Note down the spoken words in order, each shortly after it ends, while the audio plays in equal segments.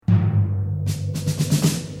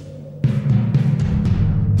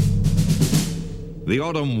The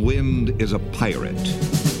autumn wind is a pirate.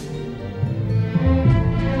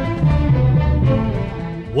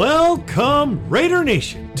 Welcome, Raider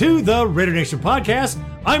Nation, to the Raider Nation podcast.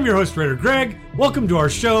 I'm your host, Raider Greg. Welcome to our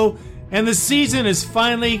show. And the season has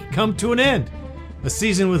finally come to an end. A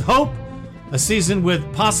season with hope, a season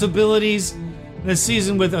with possibilities, and a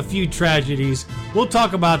season with a few tragedies. We'll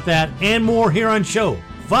talk about that and more here on show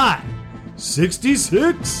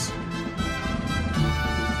 566.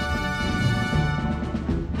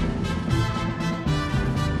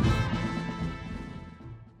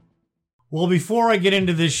 Well, before I get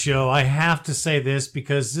into this show, I have to say this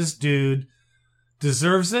because this dude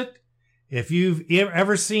deserves it. If you've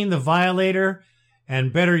ever seen The Violator,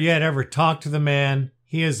 and better yet, ever talked to the man,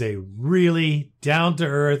 he is a really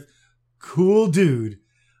down-to-earth, cool dude,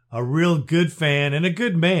 a real good fan, and a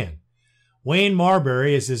good man. Wayne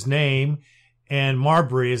Marbury is his name, and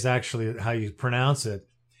Marbury is actually how you pronounce it.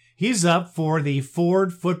 He's up for the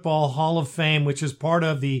Ford Football Hall of Fame, which is part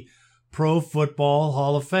of the Pro Football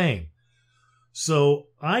Hall of Fame. So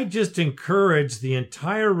I just encourage the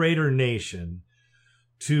entire Raider Nation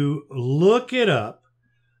to look it up,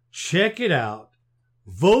 check it out,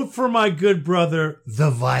 vote for my good brother, The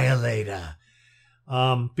Violator.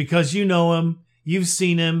 Because you know him, you've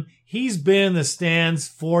seen him, he's been in the stands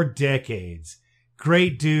for decades.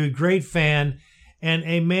 Great dude, great fan, and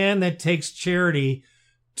a man that takes charity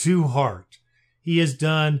to heart. He has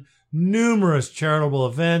done numerous charitable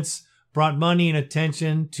events, brought money and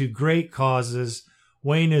attention to great causes.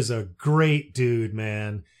 Wayne is a great dude,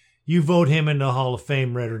 man. You vote him into the Hall of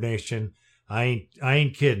Fame, Raider Nation. I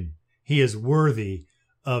ain't kidding. He is worthy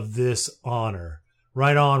of this honor.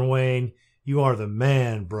 Right on, Wayne. You are the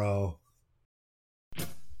man, bro.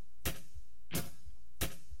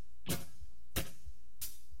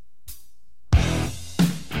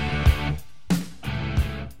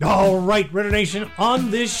 All right, Raider Nation.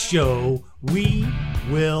 On this show, we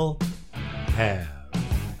will have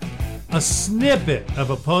a snippet of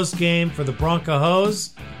a post game for the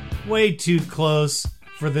Broncos. Way too close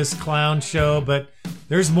for this clown show, but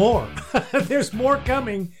there's more. There's more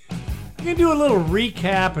coming. I'm going to do a little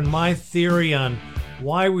recap and my theory on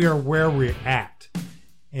why we are where we're at.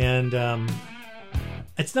 And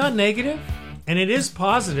it's not negative, and it is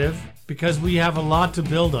positive because we have a lot to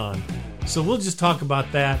build on. So we'll just talk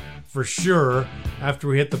about that for sure after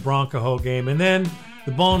we hit the Bronco game. And then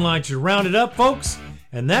the bone line should round it up, folks.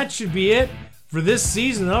 And that should be it for this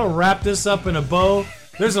season. That'll wrap this up in a bow.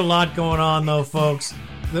 There's a lot going on, though, folks.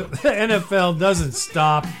 The NFL doesn't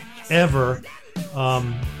stop ever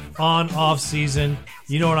on, off season.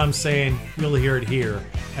 You know what I'm saying? You'll hear it here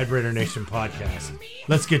at Raider Nation Podcast.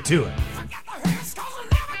 Let's get to it.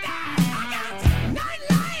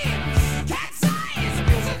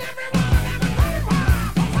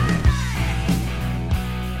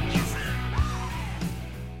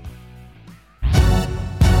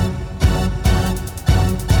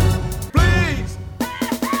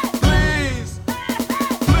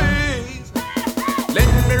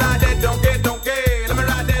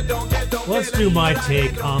 Let's do my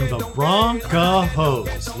take on the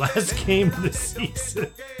Broncos. Last game of the season.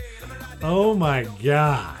 Oh my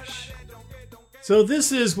gosh. So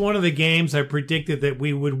this is one of the games I predicted that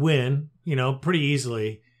we would win, pretty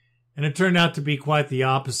easily. And it turned out to be quite the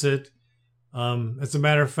opposite. As a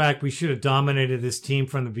matter of fact, we should have dominated this team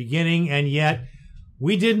from the beginning, and yet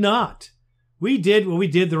we did not. We did what we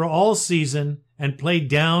did through all season and played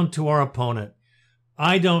down to our opponent.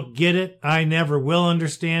 I don't get it. I never will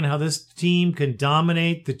understand how this team can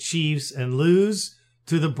dominate the Chiefs and lose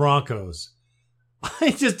to the Broncos.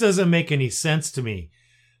 It just doesn't make any sense to me.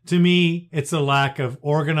 To me, it's a lack of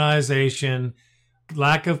organization,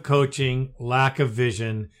 lack of coaching, lack of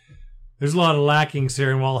vision. There's a lot of lackings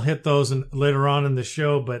here, and I'll hit those later on in the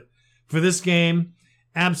show. But for this game,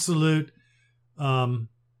 absolute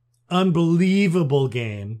unbelievable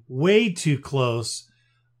game. Way too close.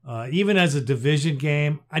 Even as a division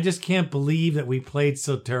game, I just can't believe that we played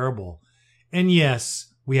so terrible. And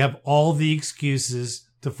yes, we have all the excuses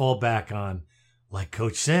to fall back on. Like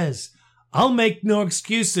Coach says, I'll make no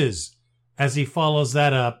excuses, as he follows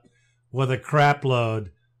that up with a crap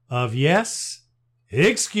load of, yes,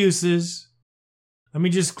 excuses. Let me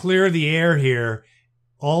just clear the air here.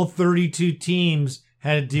 All 32 teams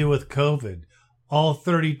had to deal with COVID. All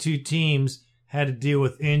 32 teams had to deal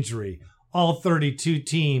with injury. All 32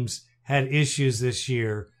 teams had issues this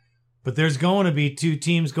year, but there's going to be 2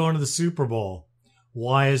 teams going to the Super Bowl.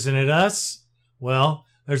 Why isn't it us? Well,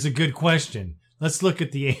 there's a good question. Let's look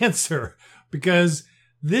at the answer, because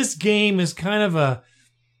this game is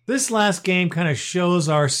this last game kind of shows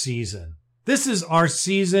our season. This is our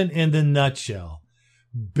season in the nutshell.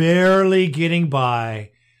 barely getting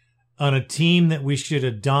by on a team that we should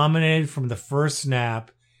have dominated from the first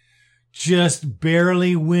snap, just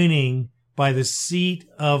barely winning by the seat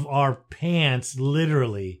of our pants,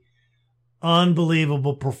 literally.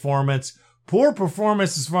 Unbelievable performance. Poor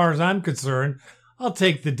performance as far as I'm concerned. I'll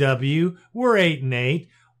take the W. We're 8-8.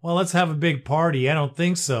 Well, let's have a big party. I don't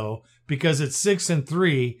think so, because at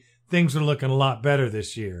 6-3, things are looking a lot better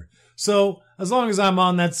this year. So, as long as I'm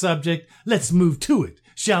on that subject, let's move to it,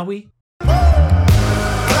 shall we? Blackbird,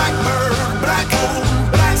 black hole,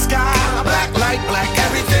 black sky, black light, black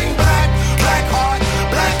everything, black, black heart,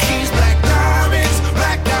 black keys, black diamonds,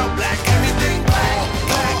 blacked out, black everything, black,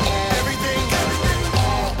 black everything, everything,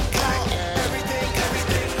 all black, everything,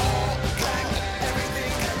 everything, all black, everything,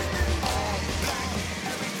 everything, all black,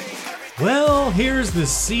 everything, everything. Well, here's the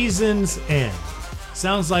season's end.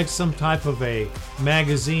 Sounds like some type of a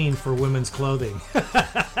magazine for women's clothing.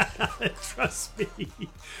 Trust me.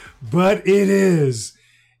 But it is.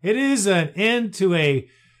 It is an end to a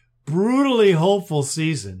brutally hopeful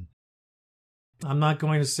season. I'm not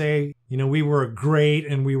going to say, we were great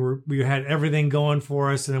and we had everything going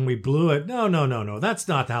for us and then we blew it. No. That's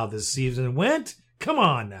not how this season went. Come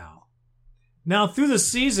on now. Now, through the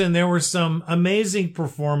season, there were some amazing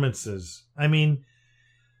performances. I mean,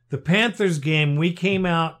 the Panthers game, we came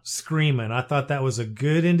out screaming. I thought that was a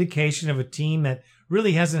good indication of a team that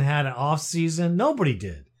really hasn't had an off season. Nobody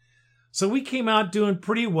did. So we came out doing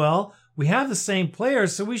pretty well. We have the same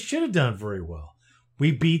players, so we should have done very well.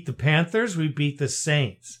 We beat the Panthers. We beat the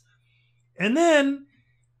Saints. And then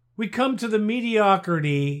we come to the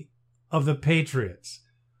mediocrity of the Patriots,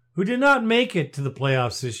 who did not make it to the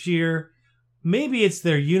playoffs this year. Maybe it's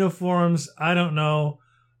their uniforms. I don't know.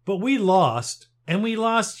 But we lost. And we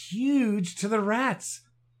lost huge to the Rats,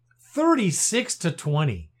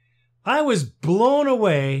 36-20. I was blown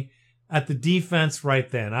away at the defense right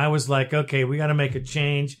then. I was like, okay, we got to make a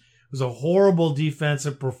change. It was a horrible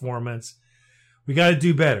defensive performance. We got to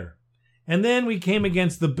do better. And then we came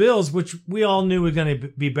against the Bills, which we all knew were going to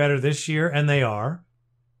be better this year, and they are.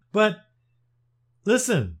 But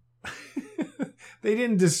listen, they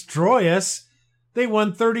didn't destroy us. They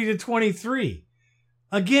won 30-23.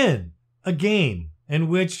 Again, a game in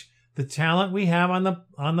which the talent we have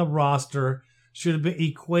on the roster should have been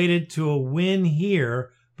equated to a win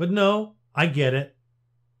here. But no, I get it.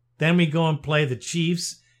 Then we go and play the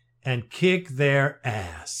Chiefs and kick their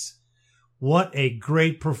ass. What a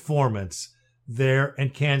great performance there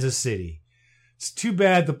in Kansas City. It's too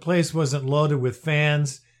bad the place wasn't loaded with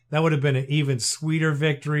fans. That would have been an even sweeter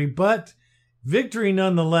victory, but victory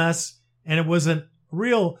nonetheless. And it was a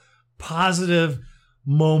real positive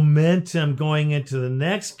momentum going into the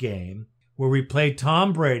next game where we played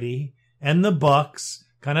Tom Brady and the Bucks,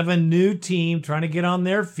 kind of a new team trying to get on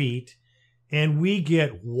their feet, and we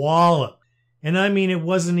get walloped. And I mean, it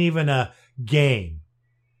wasn't even a game.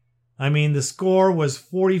 I mean, the score was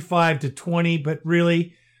 45-20, but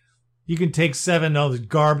really, you can take 7 of the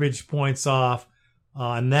garbage points off,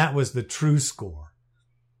 and that was the true score.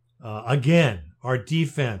 Again, our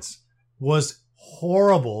defense was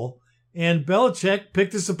horrible. And Belichick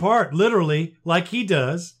picked us apart, literally, like he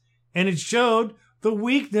does. And it showed the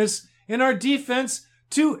weakness in our defense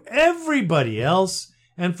to everybody else.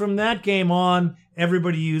 And from that game on,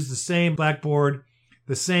 everybody used the same blackboard,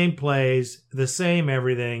 the same plays, the same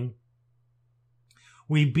everything.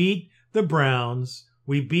 We beat the Browns,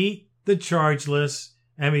 we beat the Chargeless,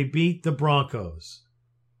 and we beat the Broncos.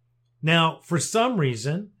 Now, for some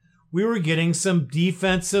reason, we were getting some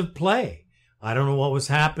defensive play. I don't know what was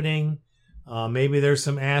happening. Maybe there's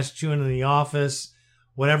some ass chewing in the office.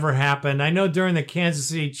 Whatever happened. I know during the Kansas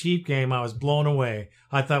City Chiefs game, I was blown away.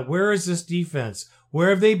 I thought, where is this defense? Where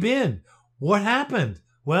have they been? What happened?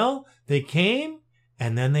 Well, they came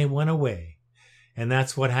and then they went away. And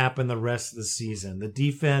that's what happened the rest of the season. The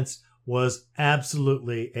defense was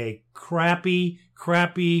absolutely a crappy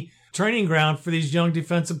training ground for these young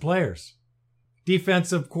defensive players.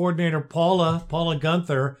 Defensive coordinator Paula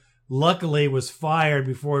Gunther luckily was fired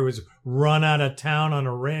before he was run out of town on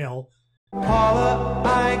a rail. Paula,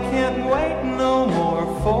 I can't wait no more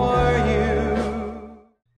for you.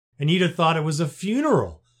 And you'd have thought it was a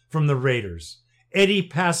funeral from the Raiders. Eddie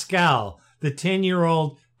Pascal, the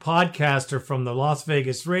 10-year-old podcaster from the Las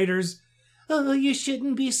Vegas Raiders. Oh, you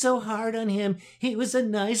shouldn't be so hard on him. He was a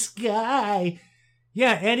nice guy.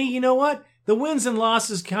 Yeah, Eddie, you know what? The wins and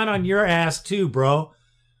losses count on your ass too, bro.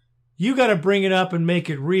 You got to bring it up and make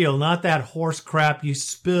it real, not that horse crap you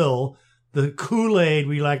spill, the Kool-Aid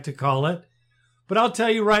we like to call it. But I'll tell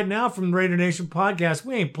you right now from the Raider Nation podcast,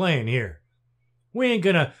 we ain't playing here. We ain't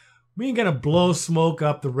gonna blow smoke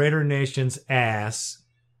up the Raider Nation's ass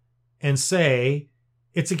and say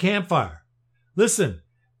it's a campfire. Listen,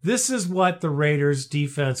 this is what the Raiders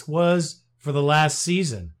defense was for the last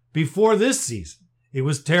season. Before this season, it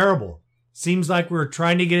was terrible. Seems like we were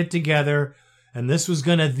trying to get it together, and this was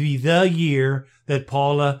going to be the year that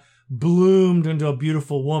Paula bloomed into a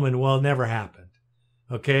beautiful woman. Well, it never happened.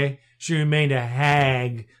 Okay? She remained a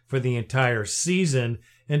hag for the entire season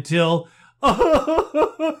until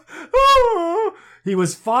he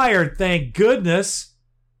was fired. Thank goodness.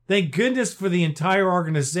 Thank goodness for the entire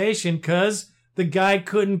organization, because the guy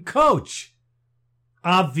couldn't coach.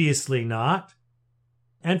 Obviously not.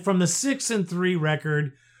 And from the 6-3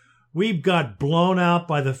 record, we got blown out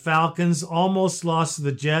by the Falcons, almost lost to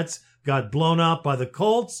the Jets, got blown out by the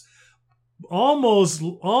Colts, almost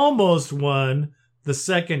won the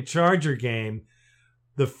second Charger game.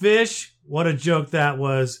 The Fish, what a joke that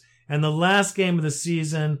was. And the last game of the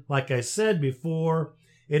season, like I said before,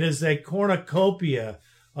 it is a cornucopia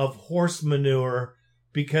of horse manure,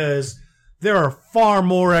 because there are far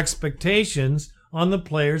more expectations on the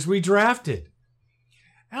players we drafted.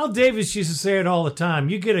 Al Davis used to say it all the time.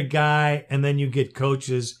 You get a guy and then you get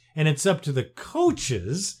coaches, and it's up to the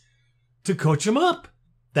coaches to coach them up.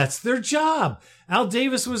 That's their job. Al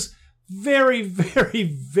Davis was very, very,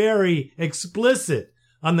 very explicit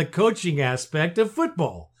on the coaching aspect of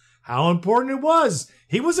football. How important it was.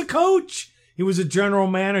 He was a coach. He was a general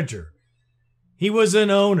manager. He was an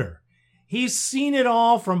owner. He's seen it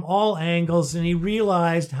all from all angles, and he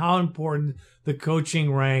realized how important the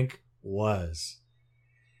coaching rank was.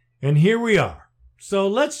 And here we are. So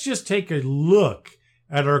let's just take a look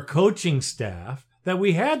at our coaching staff that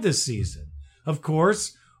we had this season. Of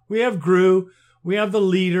course, we have Gru. We have the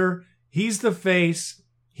leader. He's the face.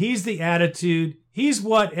 He's the attitude. He's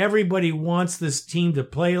what everybody wants this team to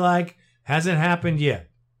play like. Hasn't happened yet.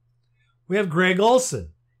 We have Greg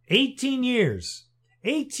Olson. 18 years.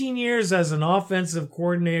 18 years as an offensive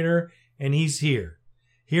coordinator, and he's here.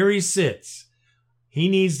 Here he sits. He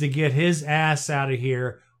needs to get his ass out of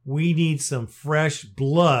here. We need some fresh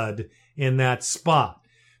blood in that spot.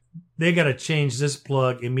 They got to change this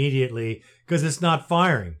plug immediately, because it's not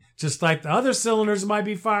firing. Just like the other cylinders might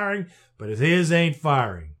be firing, but his ain't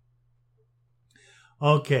firing.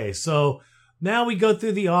 Okay, so now we go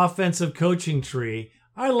through the offensive coaching tree.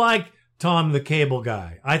 I like Tom the Cable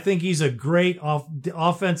Guy. I think he's a great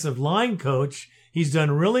offensive line coach. He's done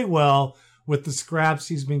really well with the scraps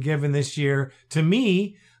he's been given this year. To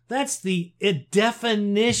me, that's the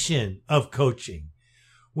definition of coaching.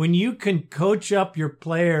 When you can coach up your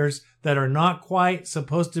players that are not quite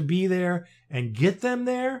supposed to be there and get them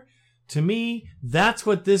there, to me, that's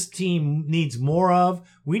what this team needs more of.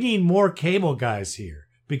 We need more cable guys here,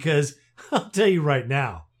 because I'll tell you right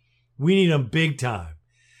now, we need them big time.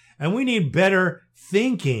 And we need better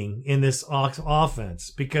thinking in this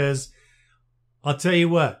offense, because I'll tell you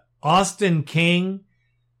what, Austin King,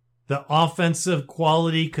 the offensive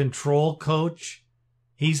quality control coach,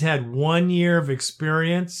 he's had 1 year of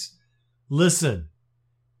experience. Listen,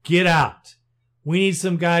 get out. We need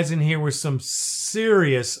some guys in here with some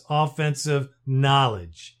serious offensive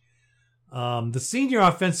knowledge. The senior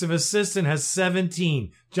offensive assistant has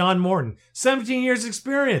 17. John Morton, 17 years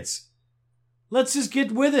experience. Let's just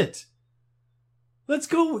get with it. Let's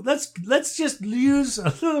go. Let's just use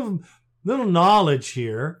a little knowledge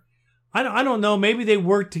here. I don't know. Maybe they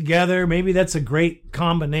work together. Maybe that's a great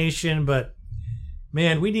combination. But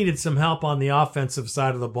man, we needed some help on the offensive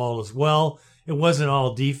side of the ball as well. It wasn't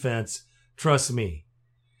all defense. Trust me.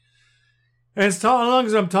 And as long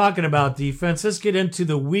as I'm talking about defense, let's get into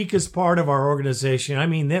the weakest part of our organization. I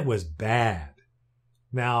mean, that was bad.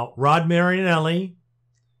 Now, Rod Marinelli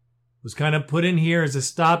was kind of put in here as a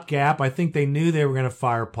stopgap. I think they knew they were going to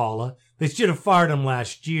fire Paula. They should have fired him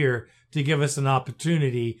last year to give us an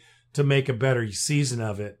opportunity to make a better season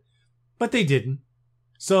of it. But they didn't.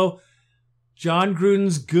 So, John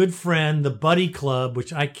Gruden's good friend, the Buddy Club,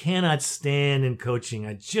 which I cannot stand in coaching.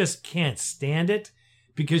 I just can't stand it,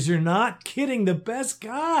 because you're not getting the best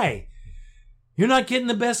guy. You're not getting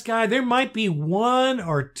the best guy. There might be 1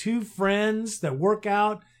 or 2 friends that work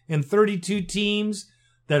out in 32 teams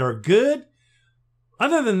that are good.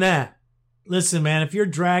 Other than that, listen, man, if you're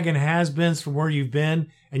dragging has-beens from where you've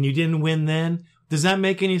been and you didn't win then, does that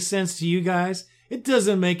make any sense to you guys? It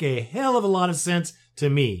doesn't make a hell of a lot of sense to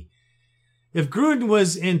me. If Gruden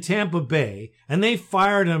was in Tampa Bay and they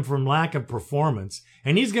fired him from lack of performance,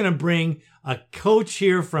 and he's going to bring a coach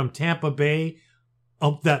here from Tampa Bay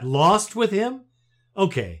that lost with him?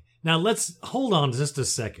 Okay, now let's hold on just a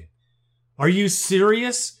second. Are you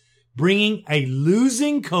serious? Bringing a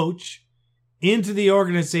losing coach into the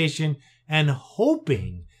organization and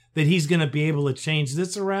hoping that he's going to be able to change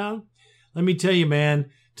this around? Let me tell you, man,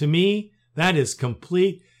 to me, that is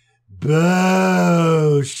complete bullshit.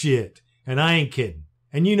 And I ain't kidding.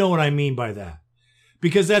 And you know what I mean by that.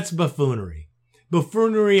 Because that's buffoonery.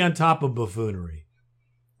 Buffoonery on top of buffoonery.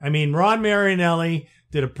 I mean, Rod Marinelli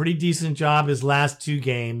did a pretty decent job his last 2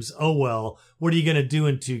 games. Oh, well, what are you going to do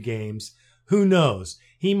in 2 games? Who knows?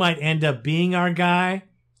 He might end up being our guy.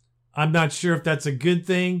 I'm not sure if that's a good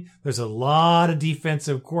thing. There's a lot of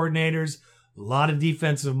defensive coordinators, a lot of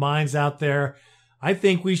defensive minds out there. I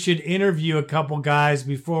think we should interview a couple guys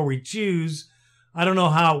before we choose. I don't know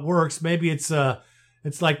how it works. Maybe it's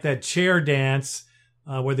like that chair dance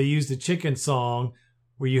where they use the chicken song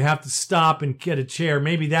where you have to stop and get a chair.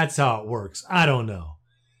 Maybe that's how it works. I don't know.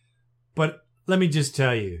 But let me just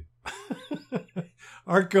tell you,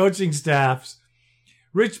 our coaching staffs,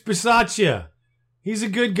 Rich Bisaccia, he's a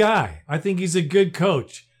good guy. I think he's a good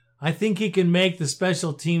coach. I think he can make the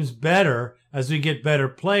special teams better as we get better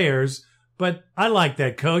players. But I like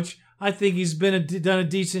that coach. I think he's done a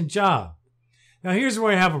decent job. Now, here's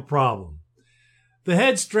where I have a problem. The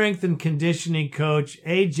head strength and conditioning coach,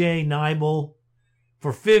 A.J. Neibel,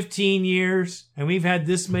 for 15 years, and we've had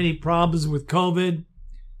this many problems with COVID.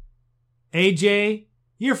 A.J.,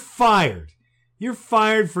 you're fired. You're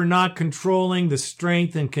fired for not controlling the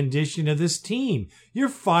strength and condition of this team. You're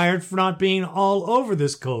fired for not being all over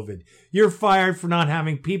this COVID. You're fired for not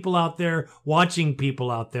having people out there, watching people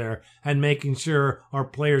out there, and making sure our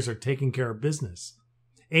players are taking care of business.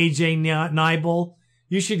 A.J. Neibel,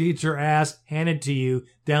 you should get your ass handed to you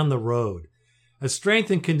down the road. As strength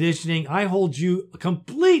and conditioning, I hold you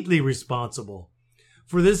completely responsible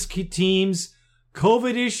for this team's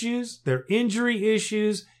COVID issues, their injury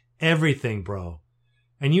issues, everything, bro.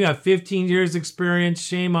 And you have 15 years experience.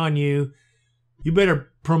 Shame on you. You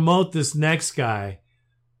better promote this next guy,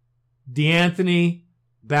 D'Anthony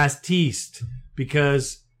Baptiste,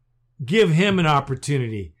 because give him an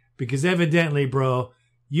opportunity. Because evidently, bro,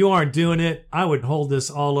 you aren't doing it. I would hold this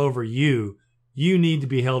all over you. You need to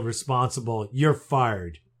be held responsible. You're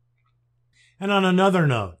fired. And on another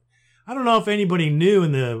note, I don't know if anybody knew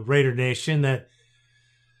in the Raider Nation that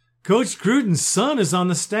Coach Gruden's son is on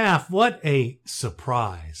the staff. What a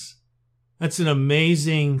surprise. That's an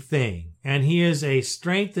amazing thing. And he is a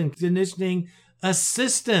strength and conditioning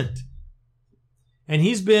assistant. And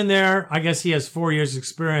he's been there. I guess he has 4 years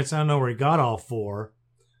experience. I don't know where he got all 4.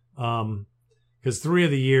 Because 3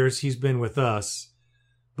 of the years he's been with us.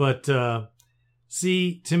 But,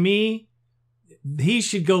 see, to me, he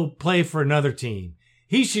should go play for another team.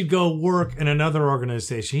 He should go work in another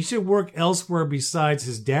organization. He should work elsewhere besides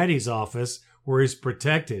his daddy's office where he's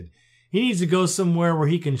protected. He needs to go somewhere where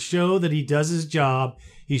he can show that he does his job.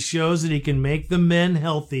 He shows that he can make the men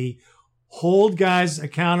healthy, hold guys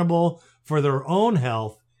accountable for their own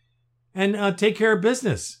health, and take care of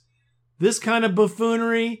business. This kind of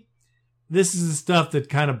buffoonery, this is the stuff that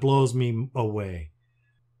kind of blows me away.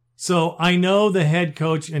 So I know the head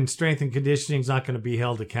coach in strength and conditioning is not going to be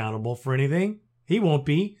held accountable for anything. He won't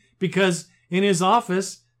be, because in his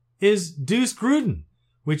office is Deuce Gruden,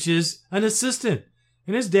 which is an assistant.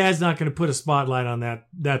 And his dad's not going to put a spotlight on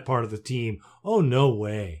that part of the team. Oh, no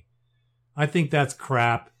way. I think that's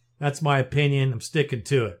crap. That's my opinion. I'm sticking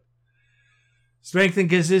to it. Strength and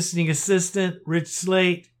conditioning assistant, Rich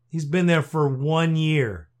Slate. He's been there for 1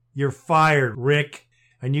 year. You're fired, Rick.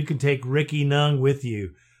 And you can take Ricky Nung with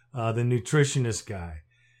you, the nutritionist guy.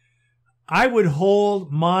 I would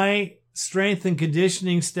hold my strength and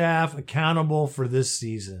conditioning staff accountable for this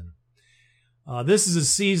season. This is a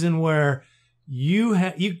season where Gruden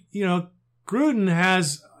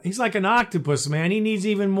he's like an octopus, man. He needs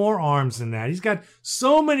even more arms than that. He's got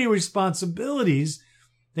so many responsibilities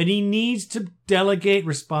that he needs to delegate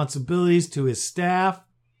responsibilities to his staff.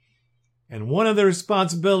 And one of the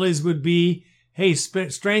responsibilities would be, hey,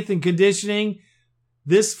 strength and conditioning,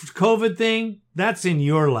 this COVID thing, that's in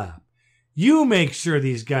your lap. You make sure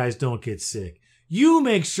these guys don't get sick. You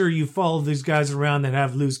make sure you follow these guys around that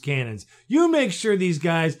have loose cannons. You make sure these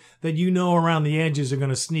guys that you know around the edges are going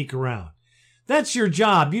to sneak around. That's your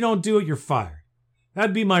job. You don't do it, you're fired.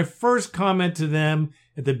 That'd be my first comment to them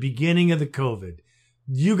at the beginning of the COVID.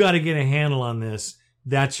 You got to get a handle on this.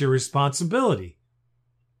 That's your responsibility.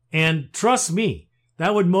 And trust me,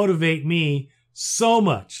 that would motivate me so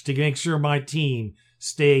much to make sure my team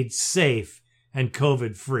stayed safe and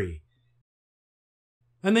COVID-free.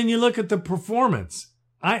 And then you look at the performance.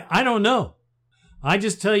 I don't know. I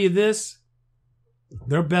just tell you this.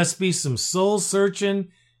 There best be some soul searching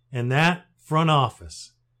in that front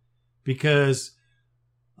office. Because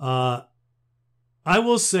I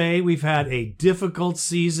will say we've had a difficult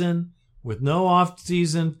season with no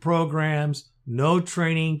off-season programs, no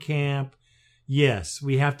training camp. yes,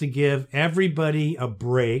 we have to give everybody a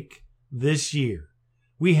break this year.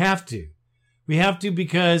 We have to. We have to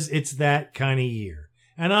because it's that kind of year.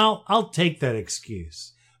 And I'll take that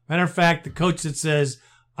excuse. Matter of fact, the coach that says,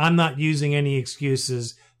 I'm not using any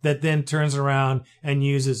excuses, that then turns around and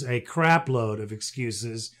uses a crap load of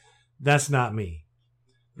excuses, that's not me.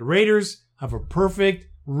 The Raiders have a perfect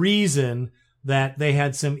reason that they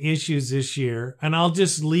had some issues this year, and I'll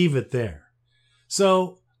just leave it there.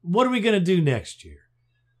 So what are we going to do next year?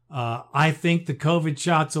 I think the COVID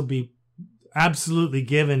shots will be absolutely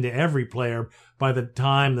given to every player by the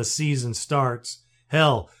time the season starts.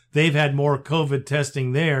 Hell, they've had more COVID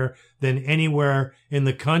testing there than anywhere in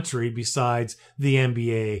the country besides the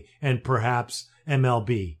NBA and perhaps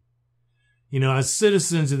MLB. You know, as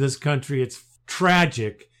citizens of this country, it's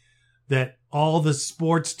tragic that all the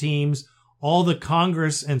sports teams, all the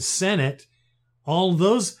Congress and Senate, all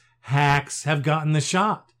those hacks have gotten the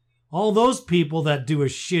shot. All those people that do a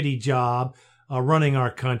shitty job running our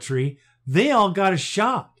country, they all got a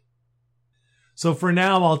shot. So for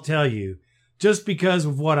now, I'll tell you, just because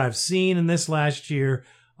of what I've seen in this last year,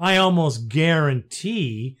 I almost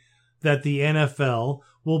guarantee that the NFL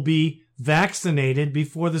will be vaccinated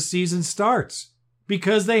before the season starts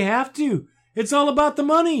because they have to. It's all about the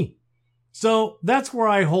money. So that's where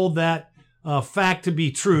I hold that fact to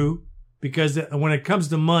be true, because when it comes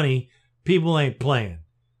to money, people ain't playing.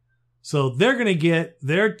 So they're going to get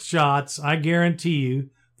their shots. I guarantee you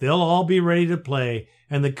they'll all be ready to play,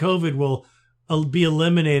 and the COVID will be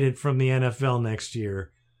eliminated from the NFL next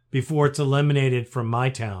year before it's eliminated from my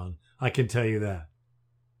town. I can tell you that.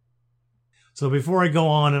 So before I go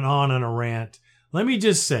on a rant, let me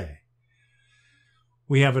just say,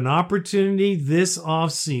 we have an opportunity this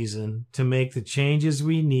offseason to make the changes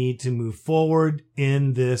we need to move forward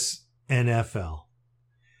in this NFL.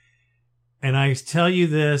 And I tell you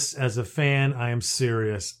this as a fan, I am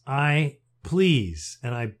serious. I please,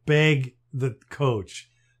 and I beg the coach,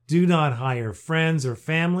 do not hire friends or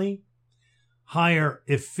family. Hire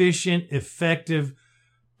efficient, effective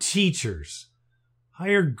teachers.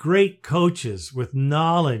 Hire great coaches with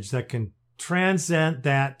knowledge that can transcend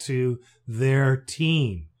that to their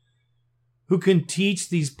team, who can teach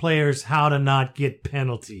these players how to not get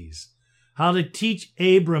penalties, how to teach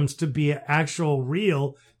Abrams to be an actual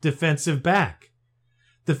real defensive back.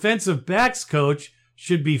 Defensive backs coach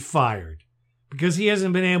should be fired because he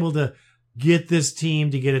hasn't been able to get this team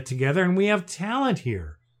to get it together, and we have talent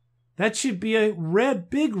here. That should be a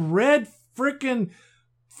big red frickin'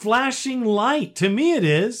 flashing light. To me it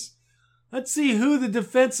is. Let's see who the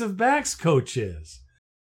defensive backs coach is.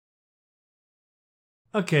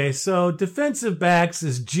 Okay, so defensive backs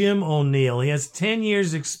is Jim O'Neill. He has 10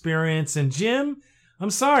 years experience. And Jim, I'm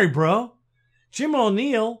sorry, bro. Jim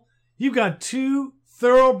O'Neill, you've got two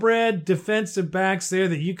thoroughbred defensive backs there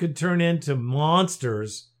that you could turn into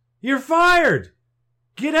monsters. You're fired.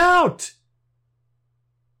 Get out.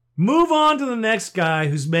 Move on to the next guy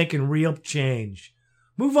who's making real change.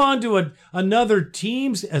 Move on to another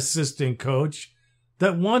team's assistant coach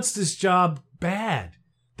that wants this job bad,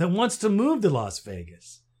 that wants to move to Las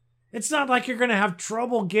Vegas. It's not like you're going to have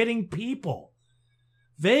trouble getting people.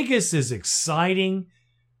 Vegas is exciting.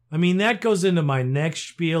 I mean, that goes into my next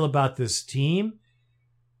spiel about this team.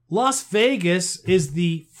 Las Vegas is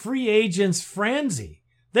the free agents' frenzy.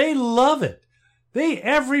 They love it.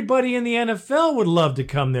 Everybody in the NFL would love to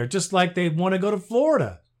come there, just like they want to go to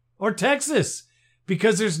Florida or Texas,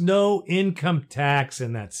 because there's no income tax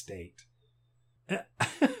in that state.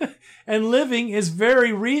 And living is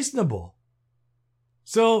very reasonable.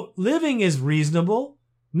 So living is reasonable.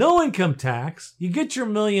 No income tax. You get your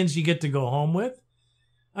millions you get to go home with.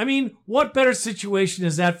 I mean, what better situation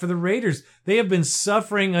is that for the Raiders? They have been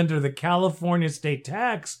suffering under the California state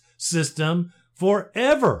tax system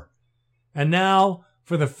forever. And now,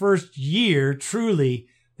 for the first year, truly,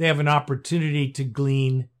 they have an opportunity to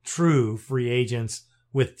glean true free agents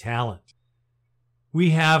with talent.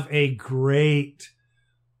 We have a great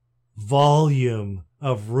volume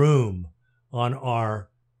of room on our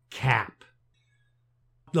cap.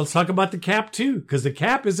 Let's talk about the cap too, because the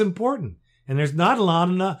cap is important. And there's not a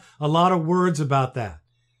lot of words about that.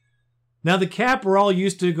 Now, the cap, we're all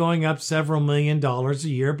used to going up several $1 million a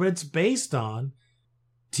year, but it's based on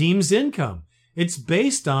team's income. It's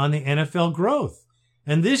based on the NFL growth.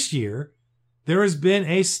 And this year, there has been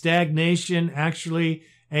a stagnation, actually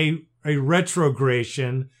a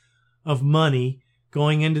retrogression of money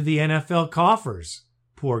going into the NFL coffers.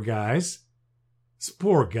 Poor guys. It's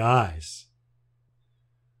poor guys.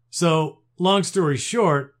 So, long story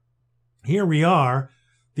short, here we are.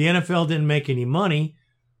 The NFL didn't make any money.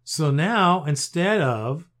 So now, instead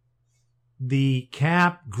of the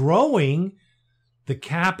cap growing, the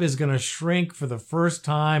cap is going to shrink for the first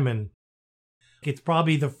time, and it's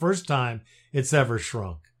probably the first time it's ever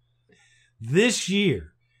shrunk. This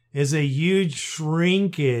year is a huge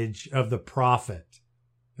shrinkage of the profit.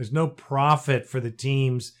 There's no profit for the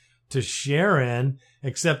teams to share in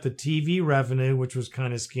except the TV revenue, which was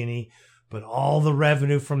kind of skinny, but all the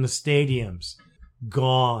revenue from the stadiums,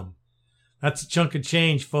 gone. That's a chunk of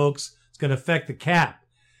change, folks. It's going to affect the cap.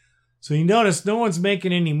 So you notice no one's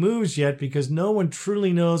making any moves yet because no one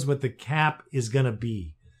truly knows what the cap is going to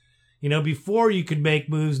be. You know, before you could make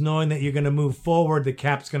moves knowing that you're going to move forward, the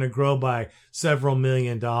cap's going to grow by several $1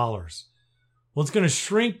 million. Well, it's going to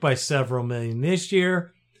shrink by several million this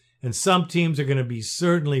year, and some teams are going to be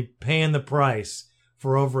certainly paying the price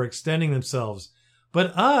for overextending themselves.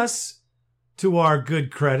 But us, to our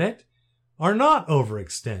good credit, are not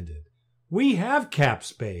overextended. We have cap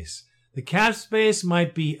space. The cap space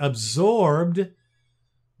might be absorbed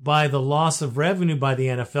by the loss of revenue by the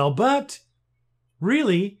NFL, but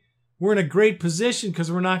really, we're in a great position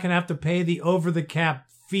because we're not going to have to pay the over-the-cap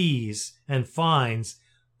fees and fines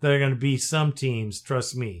that are going to be some teams,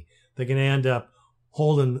 trust me. They're going to end up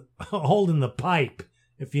holding the pipe,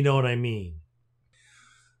 if you know what I mean.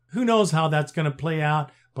 Who knows how that's going to play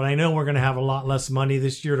out, but I know we're going to have a lot less money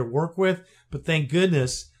this year to work with. But thank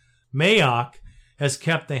goodness Mayock has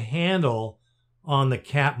kept the handle on the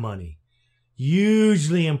cap money.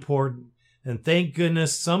 Hugely important. And thank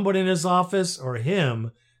goodness somebody in his office or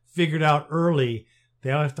him figured out early they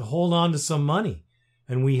have to hold on to some money.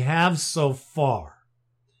 And we have so far.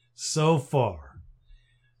 So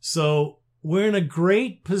we're in a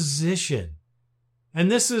great position.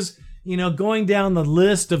 And this is, going down the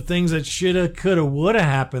list of things that shoulda, coulda, woulda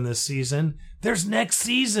happened this season. There's next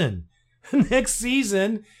season. Next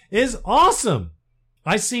season is awesome.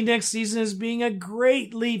 I see next season as being a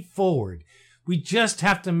great leap forward. We just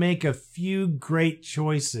have to make a few great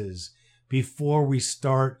choices before we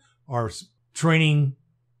start our training,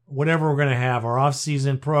 whatever we're going to have, our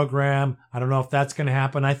off-season program. I don't know if that's going to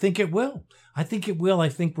happen. I think it will. I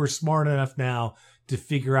think we're smart enough now to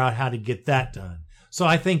figure out how to get that done. So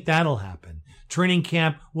I think that'll happen. Training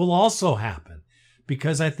camp will also happen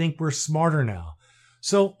because I think we're smarter now.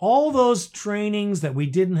 So all those trainings that we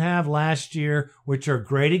didn't have last year, which are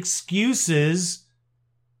great excuses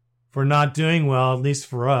for not doing well, at least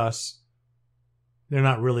for us, they're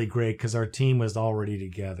not really great because our team was already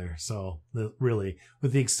together. So really,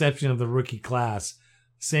 with the exception of the rookie class,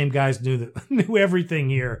 same guys knew everything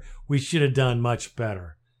here. We should have done much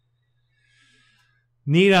better.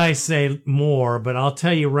 Need I say more, but I'll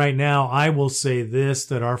tell you right now, I will say this,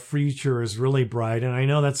 that our future is really bright. And I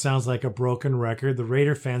know that sounds like a broken record. The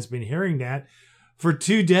Raider fans been hearing that for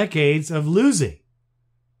 2 decades of losing.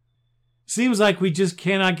 Seems like we just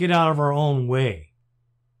cannot get out of our own way.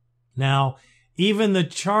 Now, even the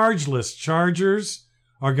chargeless Chargers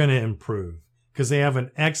are going to improve because they have an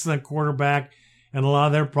excellent quarterback, and a lot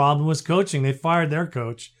of their problem was coaching. They fired their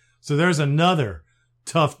coach. So there's another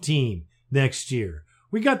tough team next year.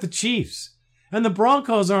 We got the Chiefs, and the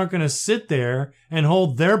Broncos aren't going to sit there and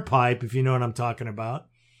hold their pipe, if you know what I'm talking about,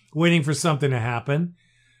 waiting for something to happen.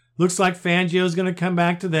 Looks like Fangio's going to come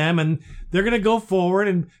back to them, and they're going to go forward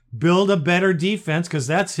and build a better defense because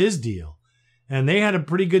that's his deal. And they had a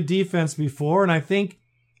pretty good defense before, and I think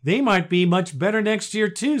they might be much better next year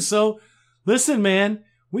too. So listen, man,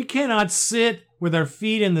 we cannot sit with our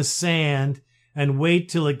feet in the sand and wait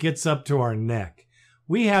till it gets up to our neck.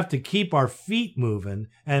 We have to keep our feet moving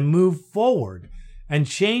and move forward and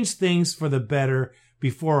change things for the better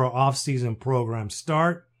before our off-season programs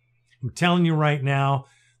start. I'm telling you right now,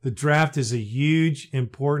 the draft is a huge,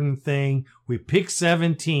 important thing. We pick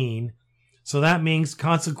 17, so that means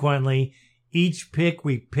consequently, each pick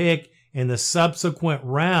we pick in the subsequent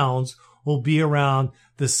rounds will be around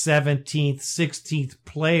the 17th, 16th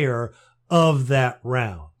player of that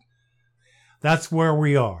round. That's where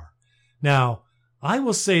we are. Now, I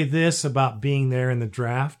will say this about being there in the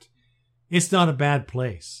draft. It's not a bad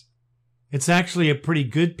place. It's actually a pretty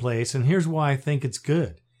good place, and here's why I think it's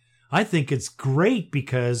good. I think it's great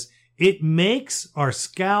because it makes our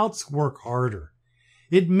scouts work harder.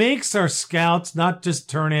 It makes our scouts not just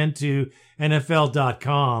turn into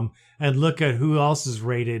NFL.com and look at who else is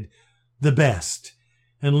rated the best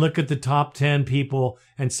and look at the top 10 people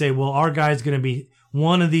and say, well, our guy's going to be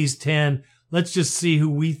one of these 10. Let's just see who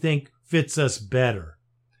we think fits us better.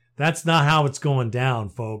 That's not how it's going down,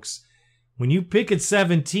 folks. When you pick at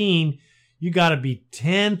 17, you got to be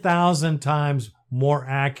 10,000 times more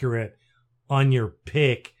accurate on your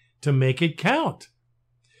pick to make it count.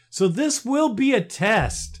 So this will be a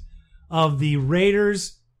test of the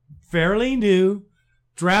Raiders' fairly new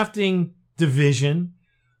drafting division.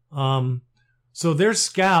 So their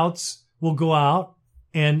scouts will go out,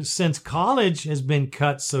 and since college has been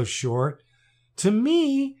cut so short, to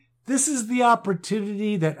me, this is the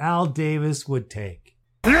opportunity that Al Davis would take.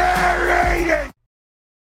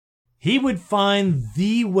 He would find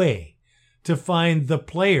the way to find the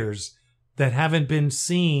players that haven't been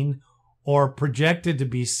seen or projected to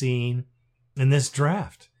be seen in this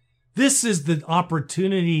draft. This is the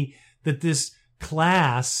opportunity that this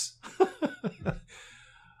class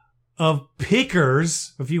of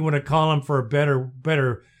pickers, if you want to call them for a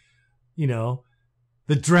better,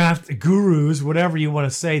 the draft gurus, whatever you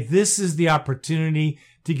want to say, this is the opportunity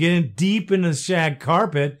to get in deep in the shag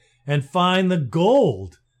carpet and find the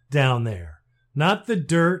gold down there. Not the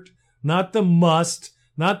dirt, not the must,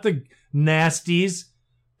 not the nasties,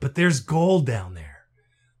 but there's gold down there.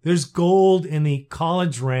 There's gold in the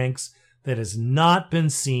college ranks that has not been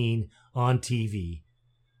seen on TV.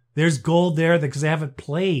 There's gold there because they haven't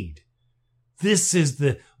played. This is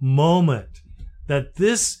the moment that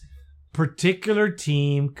this particular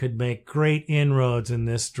team could make great inroads in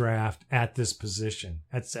this draft at this position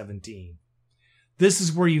at 17. This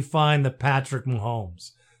is where you find the Patrick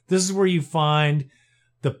Mahomes. This is where you find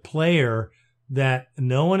the player that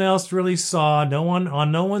no one else really saw, no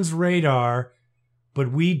one's radar,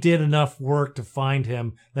 but we did enough work to find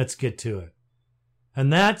him. Let's get to it.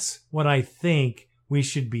 And that's what I think we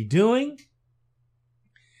should be doing.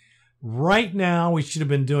 Right now, we should have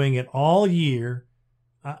been doing it all year.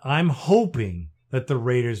 I'm hoping that the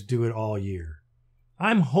Raiders do it all year.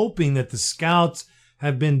 I'm hoping that the scouts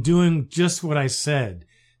have been doing just what I said,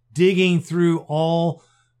 digging through all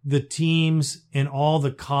the teams in all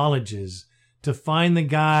the colleges to find the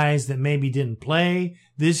guys that maybe didn't play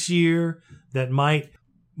this year, that might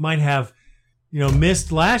have,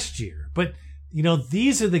 missed last year. But,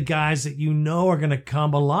 these are the guys that are going to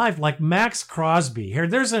come alive, like Max Crosby. Here,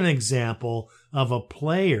 there's an example of a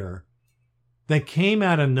player that came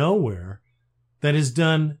out of nowhere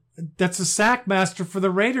that's a sack master for the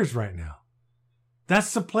Raiders right now.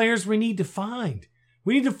 That's the players we need to find.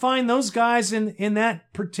 We need to find those guys in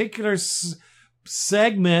that particular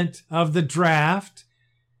segment of the draft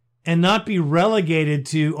and not be relegated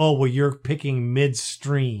to, you're picking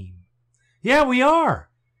midstream. Yeah, we are.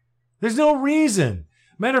 There's no reason.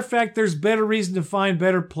 Matter of fact, there's better reason to find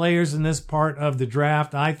better players in this part of the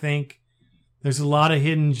draft, I think. There's a lot of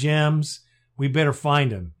hidden gems. We better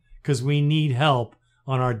find them because we need help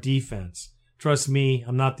on our defense. Trust me,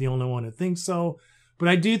 I'm not the only one who thinks so. But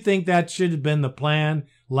I do think that should have been the plan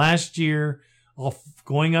last year,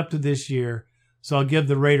 going up to this year. So I'll give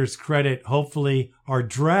the Raiders credit. Hopefully our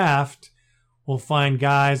draft will find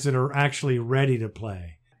guys that are actually ready to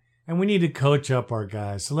play. And we need to coach up our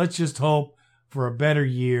guys. So let's just hope for a better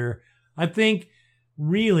year. I think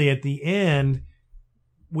really at the end,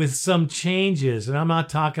 with some changes, and I'm not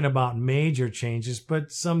talking about major changes, but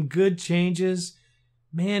some good changes,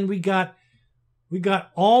 man, we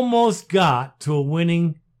almost got to a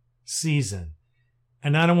winning season.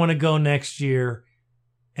 And I don't want to go next year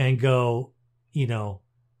and go,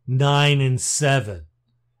 9-7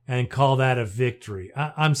 and call that a victory.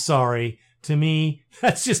 I'm sorry. To me,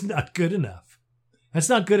 that's just not good enough. That's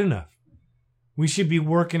not good enough. We should be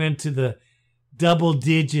working into the double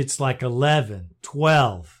digits, like 11,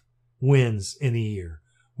 12 wins in a year.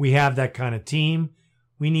 We have that kind of team.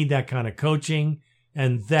 We need that kind of coaching.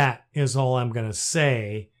 And that is all I'm going to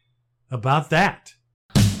say about that.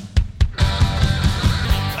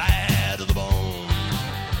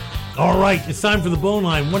 All right, it's time for the Bone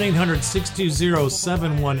Line.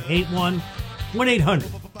 1-800-620-7181.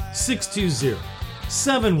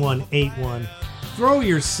 1-800-620-7181. Throw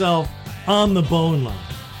yourself on the Bone Line.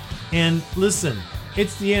 And listen,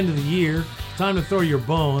 it's the end of the year. Time to throw your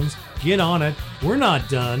bones. Get on it. We're not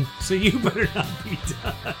done, so you better not be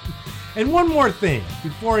done. And one more thing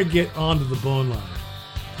before I get onto the Bone Line.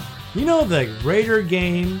 The Raider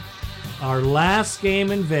game, our last game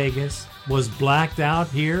in Vegas, was blacked out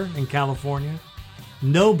here in California.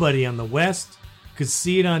 Nobody on the West could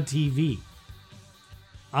see it on TV.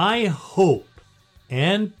 I hope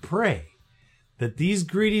and pray that these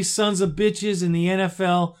greedy sons of bitches in the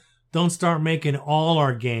NFL don't start making all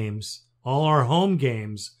our games, all our home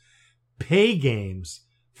games, pay games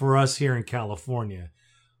for us here in California.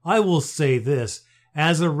 I will say this,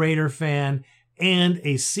 as a Raider fan and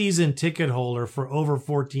a season ticket holder for over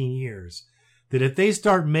 14 years, that if they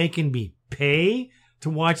start making me pay to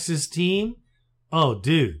watch this team, oh,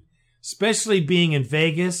 dude, especially being in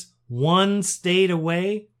Vegas, one state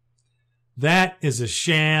away, that is a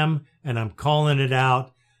sham, and I'm calling it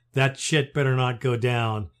out. That shit better not go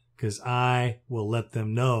down because I will let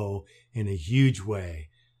them know in a huge way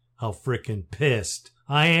how frickin' pissed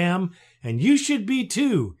I am, and you should be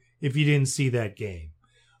too if you didn't see that game.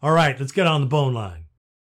 All right, let's get on the bone line.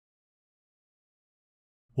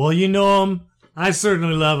 Well, you know him. I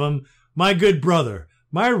certainly love him. My good brother,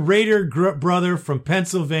 my Raider brother from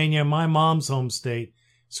Pennsylvania, my mom's home state,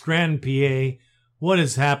 Scranton, PA. What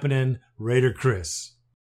is happening, Raider Chris?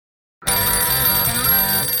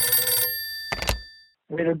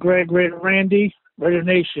 Raider Greg, Raider Randy, Raider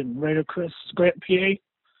Nation, Raider Chris, Scranton, PA.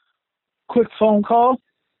 Quick phone call.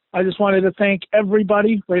 I just wanted to thank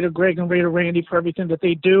everybody, Raider Greg and Raider Randy, for everything that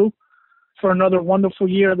they do for another wonderful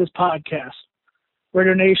year of this podcast.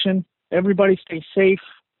 Raider Nation, everybody stay safe.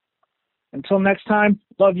 Until next time,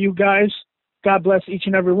 love you guys. God bless each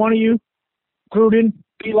and every one of you. Gruden,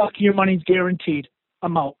 be lucky, your money's guaranteed.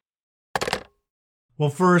 I'm out. Well,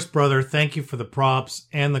 first, brother, thank you for the props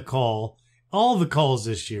and the call. All the calls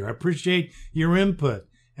this year. I appreciate your input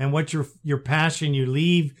and what your passion you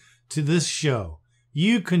leave to this show.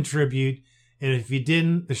 You contribute, and if you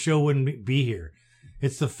didn't, the show wouldn't be here.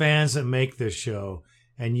 It's the fans that make this show,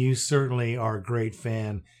 and you certainly are a great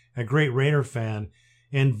fan, a great Raider fan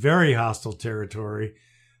in very hostile territory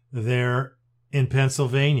there in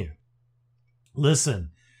Pennsylvania.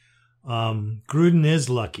 Listen, Gruden is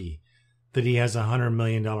lucky that he has a $100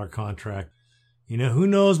 million contract. You know, who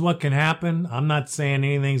knows what can happen? I'm not saying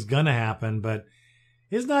anything's going to happen, but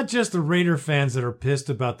it's not just the Raider fans that are pissed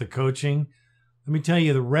about the coaching. Let me tell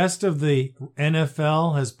you, the rest of the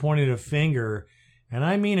NFL has pointed a finger, and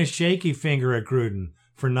I mean a shaky finger at Gruden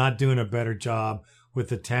for not doing a better job with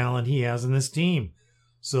the talent he has in this team.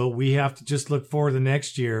 So we have to just look forward to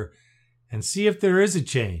next year and see if there is a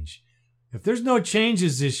change. If there's no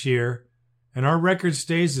changes this year and our record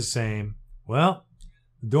stays the same, well,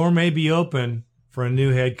 the door may be open for a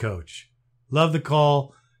new head coach. Love the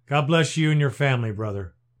call. God bless you and your family,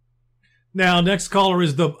 brother. Now, next caller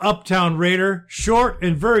is the Uptown Raider. Short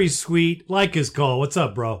and very sweet, like his call. What's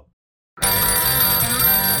up, bro?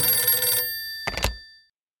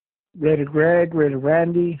 Raider Greg, Raider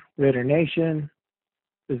Randy, Raider Nation.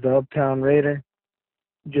 This is the Uptown Raider.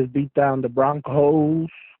 Just beat down the Broncos.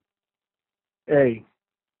 Hey,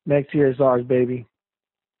 next year is ours, baby.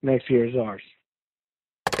 Next year is ours.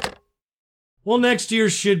 Well, next year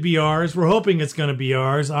should be ours. We're hoping it's going to be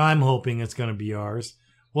ours. I'm hoping it's going to be ours.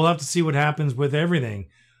 We'll have to see what happens with everything.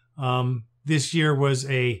 This year was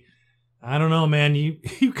I don't know, man.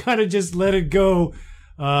 You kind of just let it go.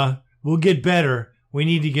 We'll get better. We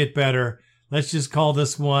need to get better. Let's just call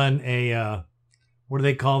this one what do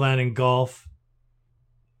they call that in golf?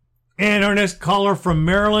 And our next caller from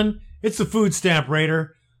Maryland, it's the Food Stamp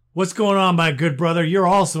Raider. What's going on, my good brother? You're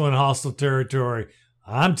also in hostile territory.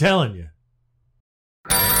 I'm telling you.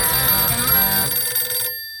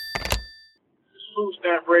 Food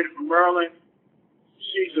Stamp Raider from Maryland.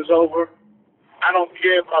 Season's over. I don't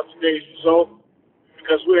care about today's result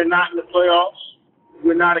because we're not in the playoffs.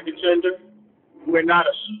 We're not a contender. We're not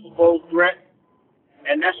a Super Bowl threat.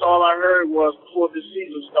 And that's all I heard was before the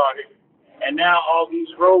season started. And now all these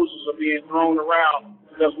roses are being thrown around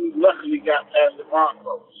because we luckily got past the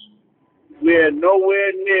Broncos. We're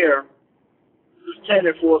nowhere near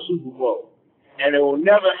contending for a Super Bowl. And it will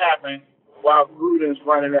never happen while Gruden's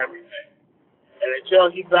running everything. And until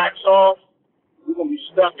he backs off, we're going to be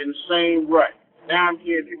stuck in the same rut. Now I'm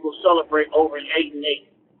hearing people celebrate over an 8-8.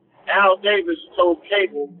 Al Davis told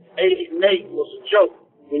Cable 8-8 was a joke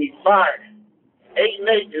when he fired him.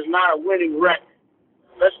 8-8 is not a winning record.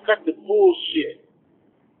 Let's cut the bullshit.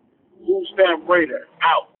 Food Stamp Raider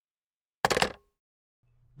out.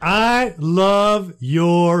 I love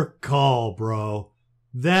your call, bro.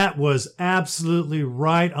 That was absolutely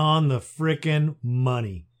right on the frickin'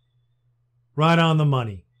 money. Right on the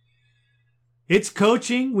money. It's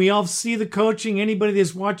coaching. We all see the coaching. Anybody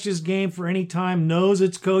that's watched this game for any time knows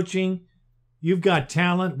it's coaching. You've got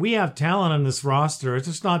talent. We have talent on this roster. It's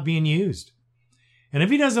just not being used. And if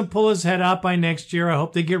he doesn't pull his head out by next year, I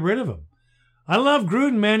hope they get rid of him. I love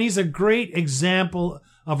Gruden, man. He's a great example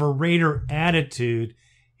of a Raider attitude.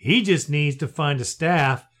 He just needs to find a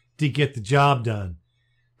staff to get the job done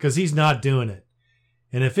because he's not doing it.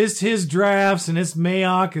 And if it's his drafts and it's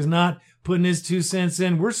Mayock is not putting his 2 cents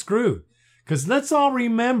in, we're screwed. Because let's all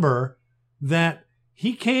remember that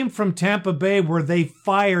he came from Tampa Bay where they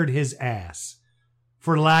fired his ass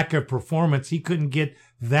for lack of performance. He couldn't get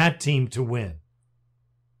that team to win.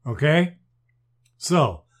 Okay?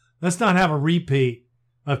 So, let's not have a repeat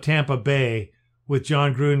of Tampa Bay with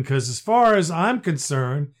John Gruden, because as far as I'm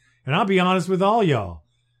concerned, and I'll be honest with all y'all,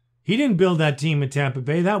 he didn't build that team in Tampa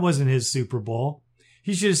Bay. That wasn't his Super Bowl.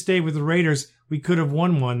 He should have stayed with the Raiders. We could have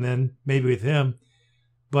won one then, maybe with him.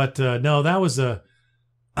 But no, that was a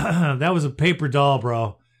that was a paper doll,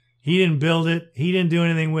 bro. He didn't build it. He didn't do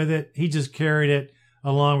anything with it. He just carried it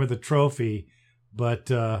along with the trophy. But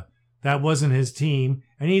that wasn't his team,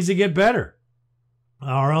 and he needs to get better,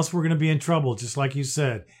 or else we're going to be in trouble, just like you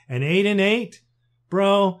said. And 8-8,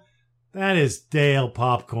 bro, that is Dale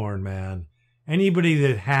popcorn, man. Anybody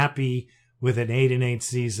that happy with an 8-8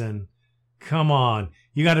 season, come on,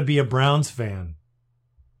 you got to be a Browns fan.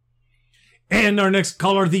 And our next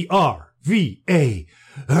caller, the RVA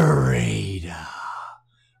Raider.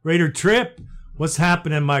 Raider Trip, what's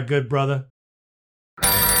happening, my good brother?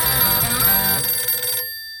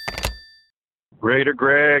 Raider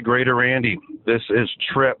Greg, Raider Randy. This is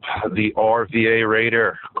Trip, the RVA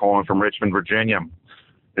Raider, calling from Richmond, Virginia.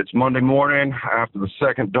 It's Monday morning after the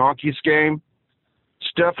second Donkeys game. It's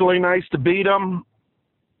definitely nice to beat them.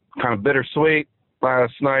 Kind of bittersweet.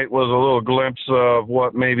 Last night was a little glimpse of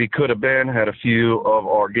what maybe could have been. Had a few of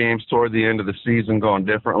our games toward the end of the season gone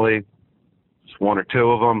differently. Just one or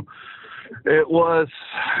two of them. It was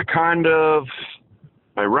kind of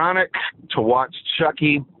ironic to watch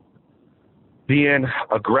Chucky being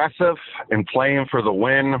aggressive and playing for the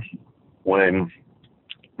win when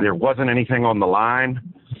there wasn't anything on the line.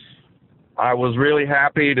 I was really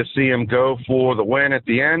happy to see him go for the win at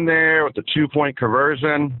the end there with the 2-point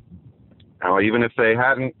conversion. Now, even if they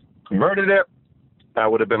hadn't converted it, that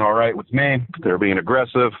would have been all right with me. They're being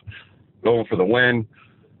aggressive, going for the win.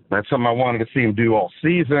 That's something I wanted to see him do all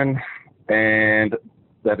season, and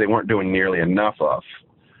that they weren't doing nearly enough of.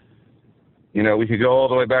 You know, we could go all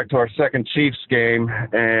the way back to our second Chiefs game,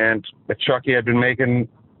 and if Chucky had been making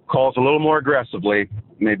calls a little more aggressively,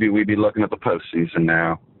 maybe we'd be looking at the postseason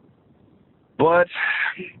now. But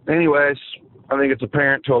anyways, I think it's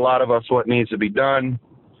apparent to a lot of us what needs to be done.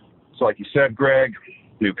 So like you said, Greg,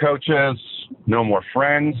 new coaches, no more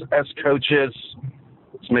friends as coaches.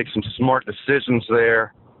 Let's make some smart decisions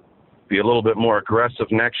there. Be a little bit more aggressive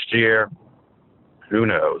next year. Who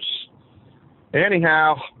knows?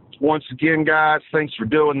 Anyhow, once again, guys, thanks for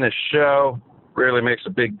doing this show. Really makes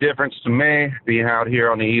a big difference to me being out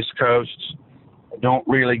here on the East Coast. I don't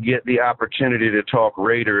really get the opportunity to talk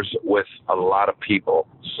Raiders with a lot of people.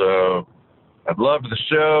 So I've loved the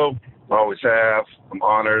show. Always have. I'm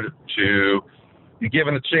honored to be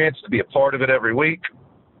given the chance to be a part of it every week.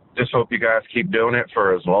 Just hope you guys keep doing it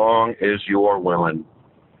for as long as you're willing.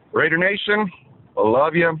 Raider Nation, I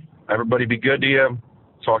love you. Everybody be good to you.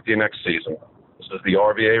 Talk to you next season. This is the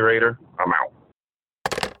RVA Raider. I'm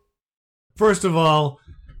out. First of all,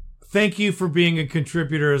 thank you for being a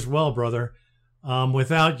contributor as well, brother.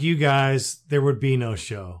 Without you guys, there would be no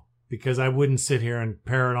show, because I wouldn't sit here and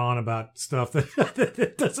parrot on about stuff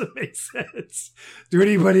that doesn't make sense to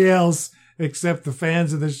anybody else except the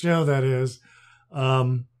fans of the show, that is.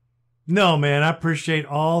 No, man, I appreciate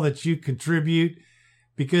all that you contribute,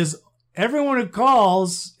 because everyone who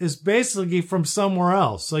calls is basically from somewhere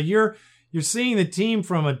else. So you're seeing the team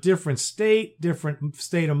from a different state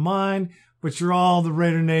of mind, but you're all the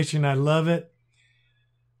Raider Nation. I love it.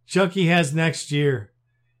 Chucky has next year.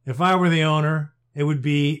 If I were the owner, it would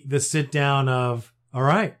be the sit down of, all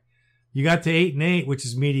right, you got to 8-8, which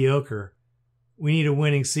is mediocre. We need a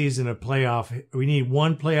winning season of playoff. We need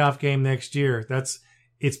one playoff game next year.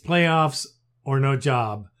 It's playoffs or no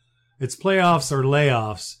job. It's playoffs or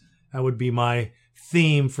layoffs. That would be my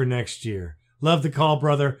theme for next year. Love the call,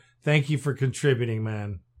 brother. Thank you for contributing,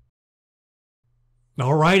 man.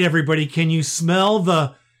 All right, everybody. Can you smell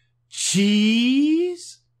the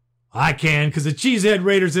cheese? I can, because the Cheesehead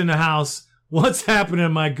Raider's in the house. What's happening,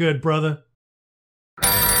 my good brother?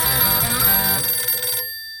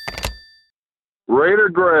 Raider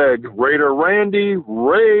Greg, Raider Randy,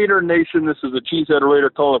 Raider Nation. This is the Cheesehead Raider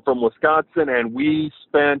calling from Wisconsin, and we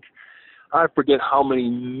spent, I forget how many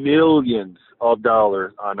millions of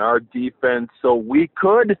dollars on our defense so we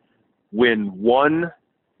could win one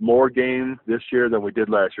more game this year than we did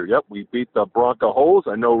last year. Yep, we beat the Bronco Holes.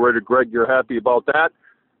 I know, Raider Greg, you're happy about that.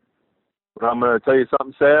 But I'm going to tell you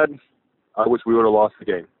something sad. I wish we would have lost the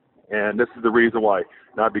game. And this is the reason why.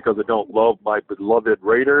 Not because I don't love my beloved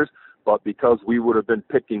Raiders, but because we would have been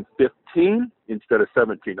picking 15 instead of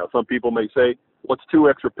 17. Now, some people may say, what's 2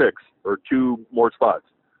 extra picks or 2 more spots?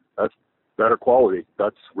 That's better quality.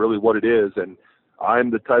 That's really what it is. And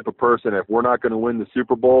I'm the type of person, if we're not going to win the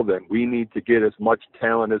Super Bowl, then we need to get as much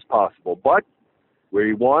talent as possible. But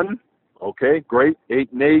we won. Okay, great.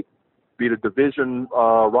 8-8, beat a division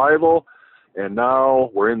rival. And now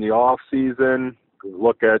we're in the off season.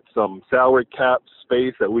 Look at some salary cap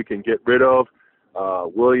space that we can get rid of.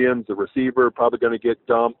 Williams, the receiver, probably going to get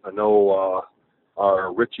dumped. I know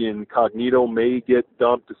Our Richie Incognito may get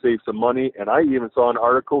dumped to save some money. And I even saw an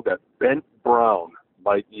article that Bent Brown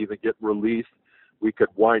might even get released. We could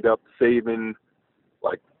wind up saving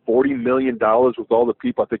like $40 million with all the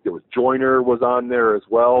people. I think there was Joyner was on there as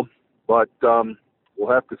well. But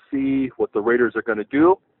we'll have to see what the Raiders are going to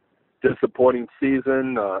do. Disappointing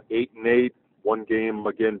season, 8-8, one game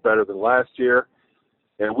again better than last year.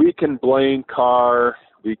 And we can blame Carr.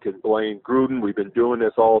 We can blame Gruden. We've been doing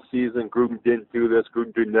this all season. Gruden didn't do this.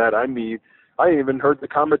 Gruden did that. I mean, I even heard the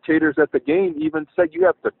commentators at the game even said you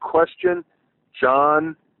have to question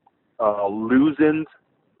John Luzin's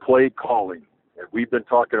play calling. And we've been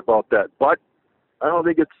talking about that. But I don't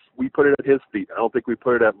think we put it at his feet. I don't think we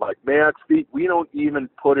put it at Mike Mayock's feet. We don't even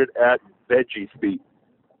put it at Veggie's feet.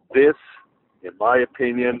 This, in my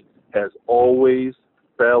opinion, has always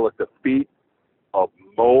fell at the feet of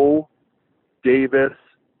Mo Davis,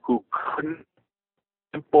 who couldn't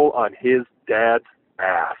simple on his dad's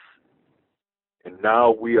ass. And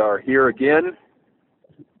now we are here again.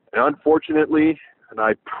 And unfortunately, and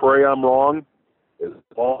I pray I'm wrong, as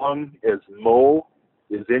long as Mo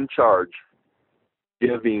is in charge,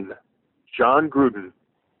 giving John Gruden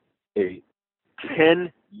a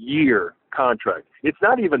 10-year contract. It's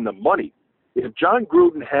not even the money. If John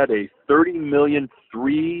Gruden had a $30 million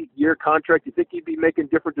 3-year contract, you think he'd be making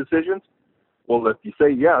different decisions? Well, if you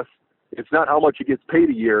say yes, it's not how much he gets paid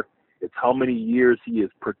a year, it's how many years he is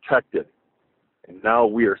protected. And now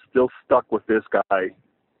we are still stuck with this guy,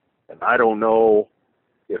 and I don't know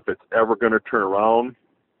if it's ever going to turn around,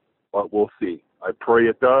 but we'll see. I pray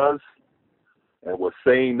it does. And with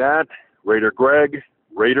saying that, Raider Greg,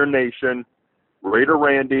 Raider Nation, Raider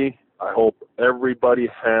Randy, I hope everybody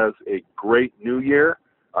has a great new year.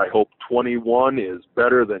 I hope 21 is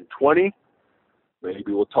better than 20.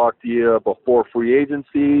 Maybe we'll talk to you before free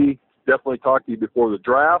agency. Definitely talk to you before the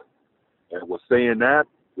draft. And with saying that,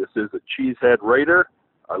 this is a Cheesehead Raider.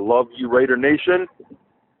 I love you, Raider Nation.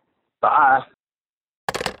 Bye.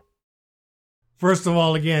 First of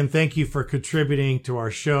all, again, thank you for contributing to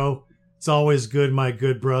our show. It's always good, my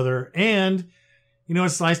good brother. And, you know,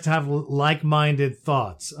 it's nice to have like-minded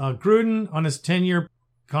thoughts. Gruden on his 10-year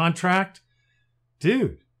contract,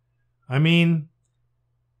 dude, I mean,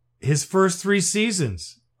 his first 3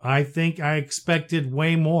 seasons, I think I expected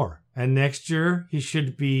way more. And next year, he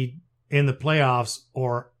should be in the playoffs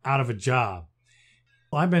or out of a job.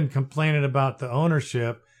 I've been complaining about the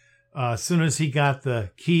ownership as soon as he got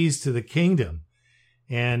the keys to the kingdom.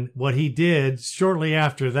 And what he did shortly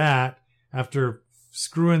after that, after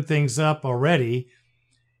screwing things up already,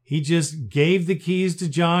 he just gave the keys to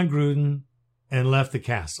John Gruden and left the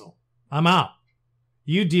castle. I'm out.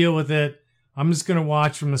 You deal with it. I'm just going to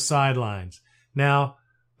watch from the sidelines. Now,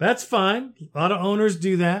 that's fine. A lot of owners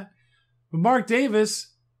do that. But Mark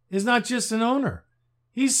Davis is not just an owner.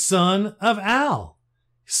 He's son of Al.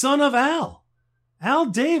 Son of Al. Al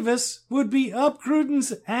Davis would be up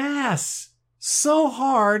Gruden's ass so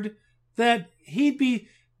hard that he'd be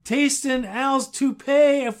tasting Al's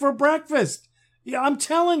toupee for breakfast. Yeah, I'm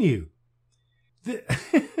telling you.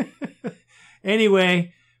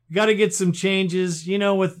 Anyway, got to get some changes. You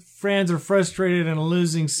know, with fans are frustrated in a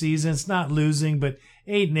losing season. It's not losing, but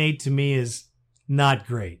 8-8 to me is not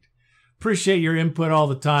great. Appreciate your input all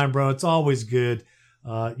the time, bro. It's always good.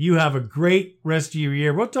 You have a great rest of your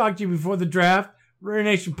year. We'll talk to you before the draft. Raider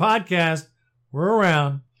Nation Podcast. We're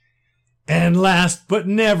around. And last but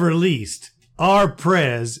never least, our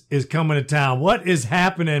Prez is coming to town. What is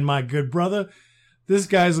happening, my good brother? This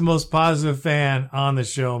guy's the most positive fan on the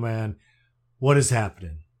show, man. What is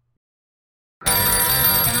happening?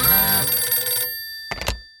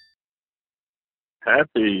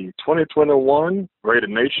 Happy 2021, Raider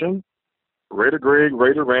Nation, Raider Greg,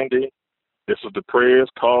 Raider Randy. This is the Prez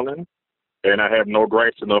calling, and I have no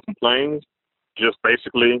gripes and no complaints. Just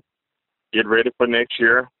basically get ready for next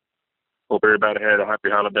year. Hope everybody had a happy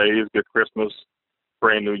holidays, good Christmas,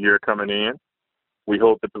 brand new year coming in. We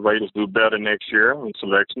hope that the Raiders do better next year in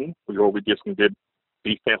selection. We hope we get some good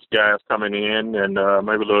defense guys coming in and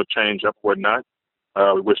maybe a little change up, whatnot.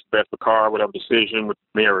 We wish the best for Carr, whatever decision with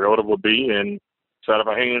Mariota will be. And it's out of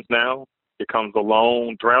our hands now. It comes a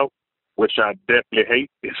long drought, which I definitely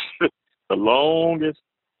hate. It's the longest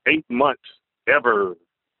 8 months ever.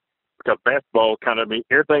 Because basketball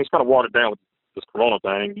everything's kind of watered down with this corona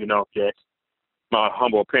thing, you know, Jack. My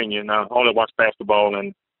humble opinion. I only watch basketball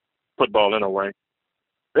and football anyway.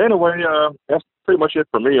 Anyway, that's pretty much it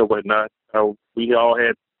for me or whatnot. We all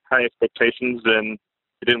had high expectations, and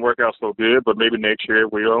it didn't work out so good, but maybe next year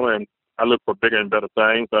it will, and I look for bigger and better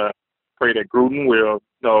things. I pray that Gruden will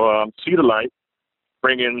see the light,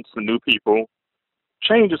 bring in some new people,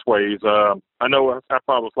 change his ways. I know I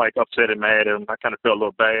probably was like upset and mad, and I kind of felt a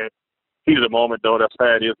little bad. Heat of the moment, though, that's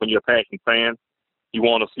how it is when you're a passionate fan. You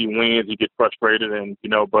want to see wins, you get frustrated, and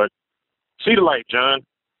but see the light, John.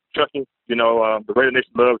 Trust me, the Raider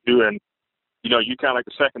Nation loves you, and you kind of like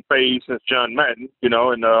the second phase since John Madden,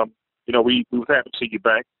 and we was happy to see you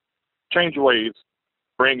back. Change your ways,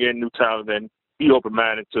 bring in new talent, and be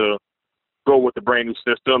open-minded to go with the brand new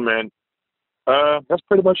system, and that's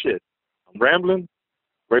pretty much it. I'm rambling.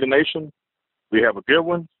 Raider Nation, we have a good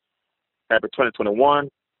one. Happy 2021.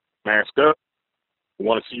 Mask up. We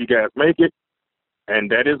want to see you guys make it,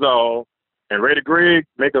 and that is all. And Raider Greg,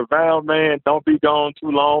 make a vow, man, don't be gone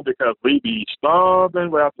too long because we be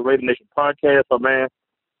starving without the Raider Nation podcast. So, man,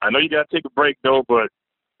 I know you got to take a break, though, but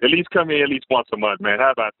at least come in at least once a month, man.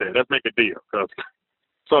 How about that? Let's make a deal because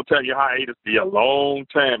sometimes your hiatus be a long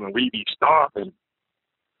time and we be starving.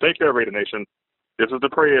 Take care, Raider Nation. This is the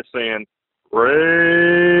prayer saying, Raiders.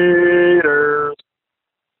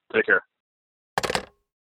 Take care.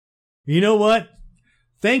 You know what?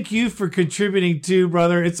 Thank you for contributing too,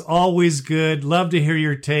 brother. It's always good. Love to hear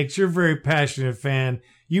your takes. You're a very passionate fan.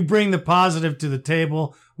 You bring the positive to the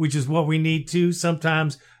table, which is what we need to.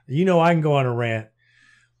 Sometimes, I can go on a rant,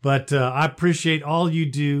 but I appreciate all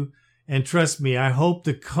you do. And trust me, I hope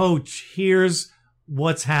the coach hears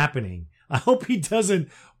what's happening. I hope he doesn't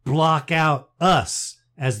block out us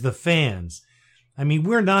as the fans. I mean,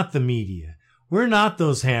 we're not the media. We're not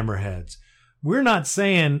those hammerheads. We're not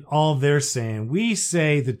saying all they're saying. We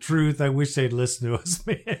say the truth. I wish they'd listen to us,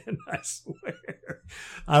 man. I swear.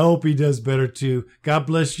 I hope he does better too. God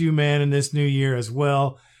bless you, man, in this new year as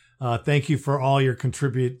well. Thank you for all your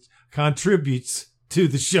contributes to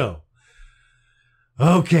the show.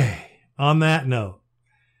 Okay. On that note,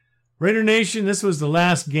 Raider Nation, this was the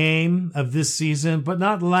last game of this season, but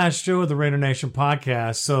not the last show of the Raider Nation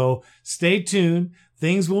podcast. So stay tuned.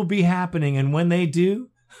 Things will be happening. And when they do,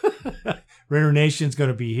 Raider Nation's going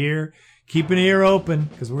to be here. Keep an ear open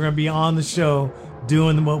because we're going to be on the show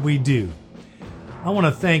doing what we do. I want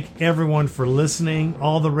to thank everyone for listening,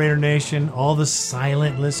 all the Raider Nation, all the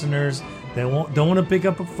silent listeners that don't want to pick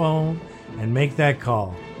up a phone and make that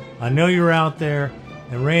call. I know you're out there,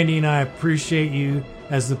 and Randy and I appreciate you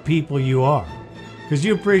as the people you are because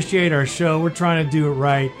you appreciate our show. We're trying to do it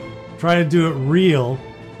right, try to do it real,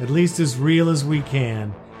 at least as real as we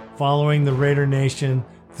can, following the Raider Nation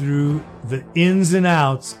through the ins and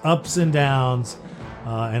outs, ups and downs,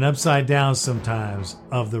 and upside down sometimes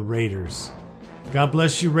of the Raiders. God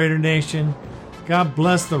bless you, Raider Nation. God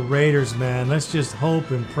bless the Raiders, man. Let's just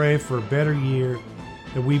hope and pray for a better year,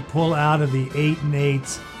 that we pull out of the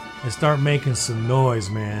 8-8s and start making some noise,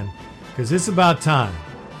 man. Because it's about time.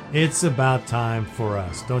 It's about time for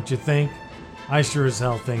us, don't you think? I sure as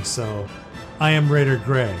hell think so. I am Raider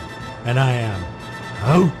Greg, and I am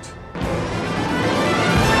out.